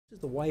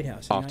The White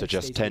House. After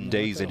just 10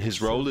 days in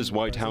his role as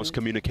White House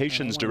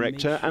Communications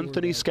Director,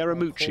 Anthony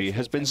Scaramucci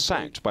has been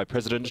sacked by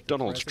President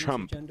Donald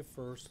Trump.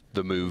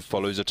 The move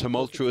follows a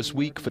tumultuous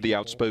week for the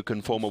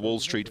outspoken former Wall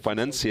Street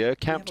financier,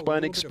 capped by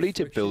an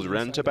expletive-filled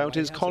rant about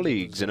his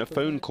colleagues in a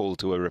phone call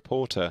to a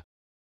reporter.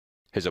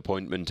 His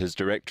appointment as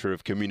Director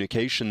of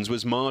Communications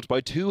was marred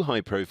by two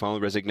high-profile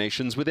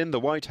resignations within the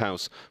White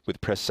House,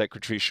 with Press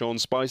Secretary Sean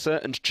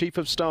Spicer and Chief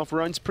of Staff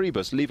Reince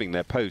Priebus leaving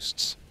their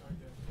posts.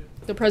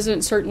 The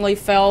President certainly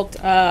felt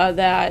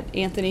that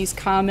Anthony's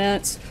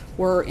comments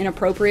were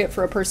inappropriate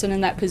for a person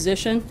in that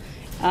position,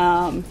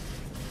 and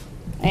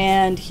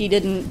he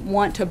didn't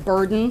want to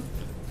burden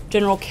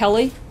General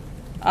Kelly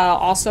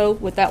also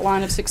with that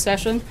line of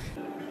succession.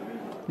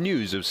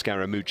 News of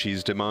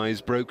Scaramucci's demise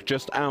broke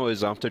just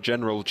hours after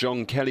General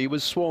John Kelly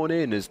was sworn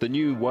in as the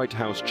new White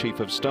House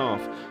Chief of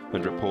Staff,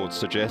 and reports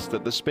suggest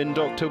that the spin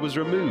doctor was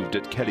removed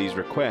at Kelly's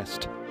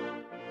request.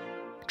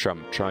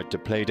 Trump tried to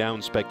play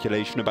down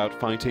speculation about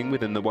fighting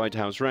within the White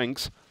House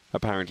ranks.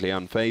 Apparently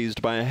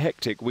unfazed by a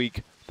hectic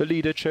week, the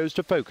leader chose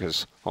to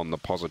focus on the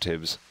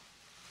positives.